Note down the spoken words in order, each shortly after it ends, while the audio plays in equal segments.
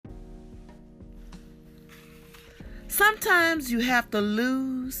Sometimes you have to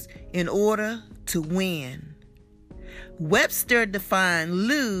lose in order to win. Webster defined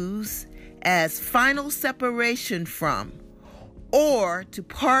lose as final separation from, or to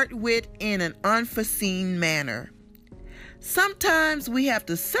part with in an unforeseen manner. Sometimes we have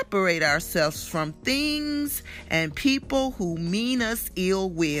to separate ourselves from things and people who mean us ill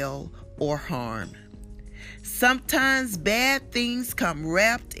will or harm. Sometimes bad things come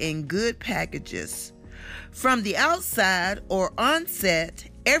wrapped in good packages. From the outside or onset,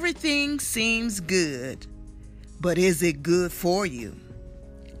 everything seems good. But is it good for you?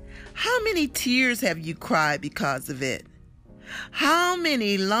 How many tears have you cried because of it? How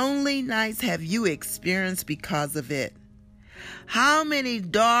many lonely nights have you experienced because of it? How many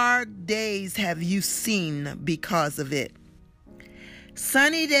dark days have you seen because of it?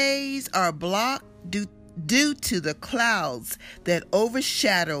 Sunny days are blocked due to the clouds that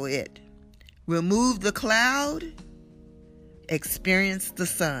overshadow it. Remove the cloud, experience the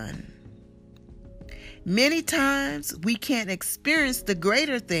sun. Many times we can't experience the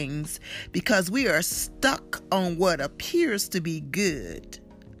greater things because we are stuck on what appears to be good.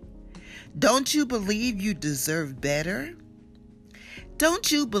 Don't you believe you deserve better?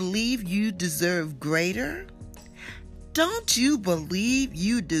 Don't you believe you deserve greater? Don't you believe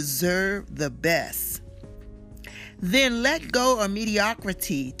you deserve the best? Then let go of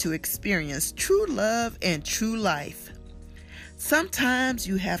mediocrity to experience true love and true life. Sometimes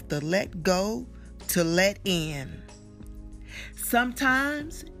you have to let go to let in.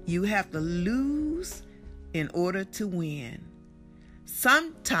 Sometimes you have to lose in order to win.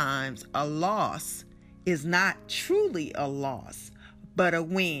 Sometimes a loss is not truly a loss, but a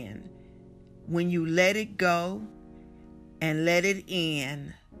win. When you let it go and let it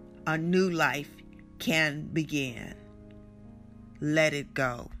in, a new life can begin. Let it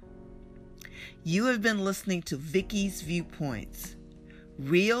go. You have been listening to Vicky's Viewpoints.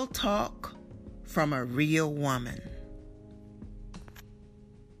 Real talk from a real woman.